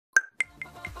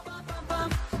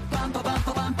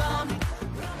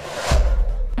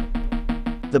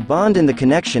The bond and the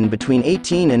connection between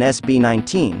 18 and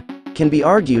SB19 can be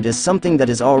argued as something that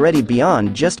is already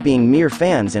beyond just being mere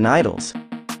fans and idols.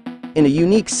 In a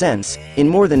unique sense, in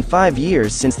more than 5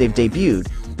 years since they've debuted,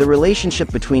 the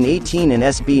relationship between 18 and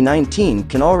SB19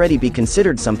 can already be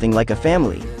considered something like a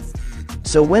family.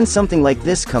 So when something like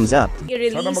this comes up,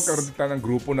 sana magkaroon tayo ng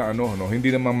grupo na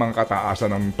hindi naman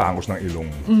mangkataasan ng tangos ng ilong.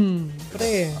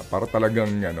 Para talagang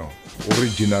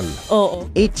original.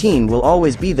 18 will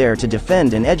always be there to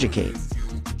defend and educate.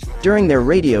 During their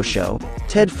radio show,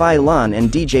 Ted Failon and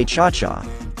DJ Cha-Cha,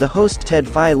 the host Ted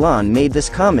Failon made this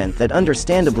comment that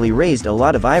understandably raised a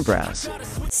lot of eyebrows.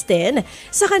 Stin,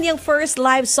 sa kanyang first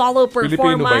live solo performance.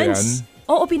 Pilipino ba yan?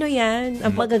 Oo, Pinoy yan.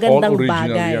 Ang magagandang all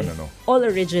bagay. Yan, All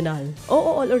original.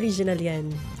 Oo, all original yan.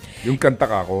 Yung kanta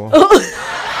ka ko.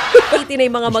 Iti na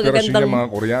yung mga magagandang... Inspirasyon niya mga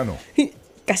Koreano.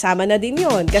 Kasama na din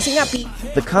yun. Kasi nga,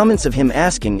 The comments of him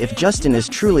asking if Justin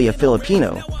is truly a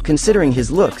Filipino, considering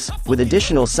his looks, with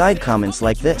additional side comments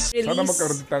like this. Sana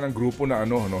magkaroon tayo ng grupo na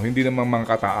hindi naman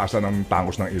mangkataasan ng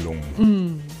tangos ng ilong.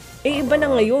 iba na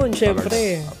ngayon,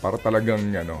 syempre. Para talagang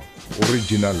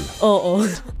original. Oo.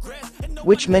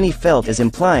 Which many felt as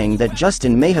implying that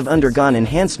Justin may have undergone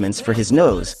enhancements for his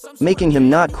nose, making him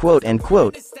not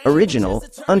quote-unquote original.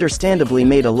 Understandably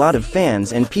made a lot of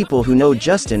fans and people who know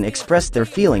Justin expressed their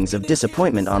feelings of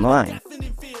disappointment online.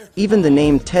 Even the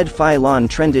name Ted Failon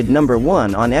trended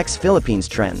 #1 on Philippines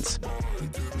trends.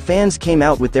 Fans came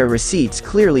out with their receipts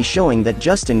clearly showing that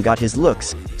Justin got his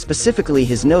looks, specifically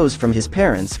his nose, from his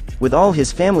parents, with all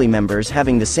his family members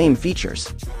having the same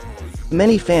features.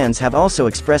 Many fans have also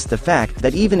expressed the fact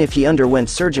that even if he underwent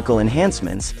surgical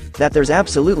enhancements, that there's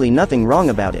absolutely nothing wrong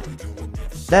about it.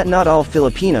 That not all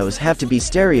Filipinos have to be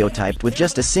stereotyped with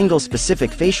just a single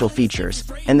specific facial features,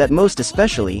 and that most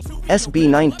especially,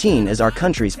 SB19 is our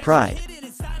country's pride.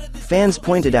 Fans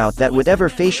pointed out that whatever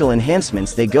facial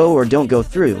enhancements they go or don't go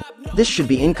through, this should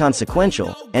be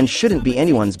inconsequential, and shouldn't be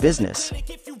anyone's business.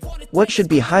 What should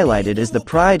be highlighted is the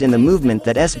pride in the movement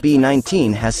that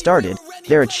SB19 has started,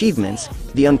 their achievements,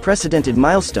 the unprecedented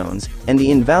milestones, and the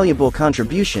invaluable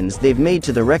contributions they've made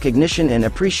to the recognition and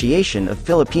appreciation of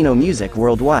Filipino music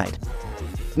worldwide.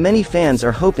 Many fans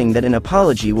are hoping that an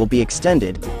apology will be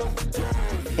extended.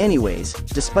 Anyways,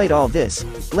 despite all this,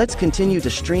 let's continue to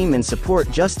stream and support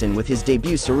Justin with his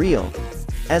debut Surreal.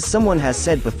 As someone has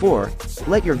said before,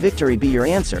 let your victory be your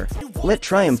answer, let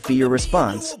triumph be your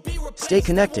response. Stay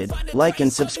connected, like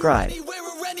and subscribe.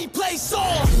 Place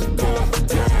on.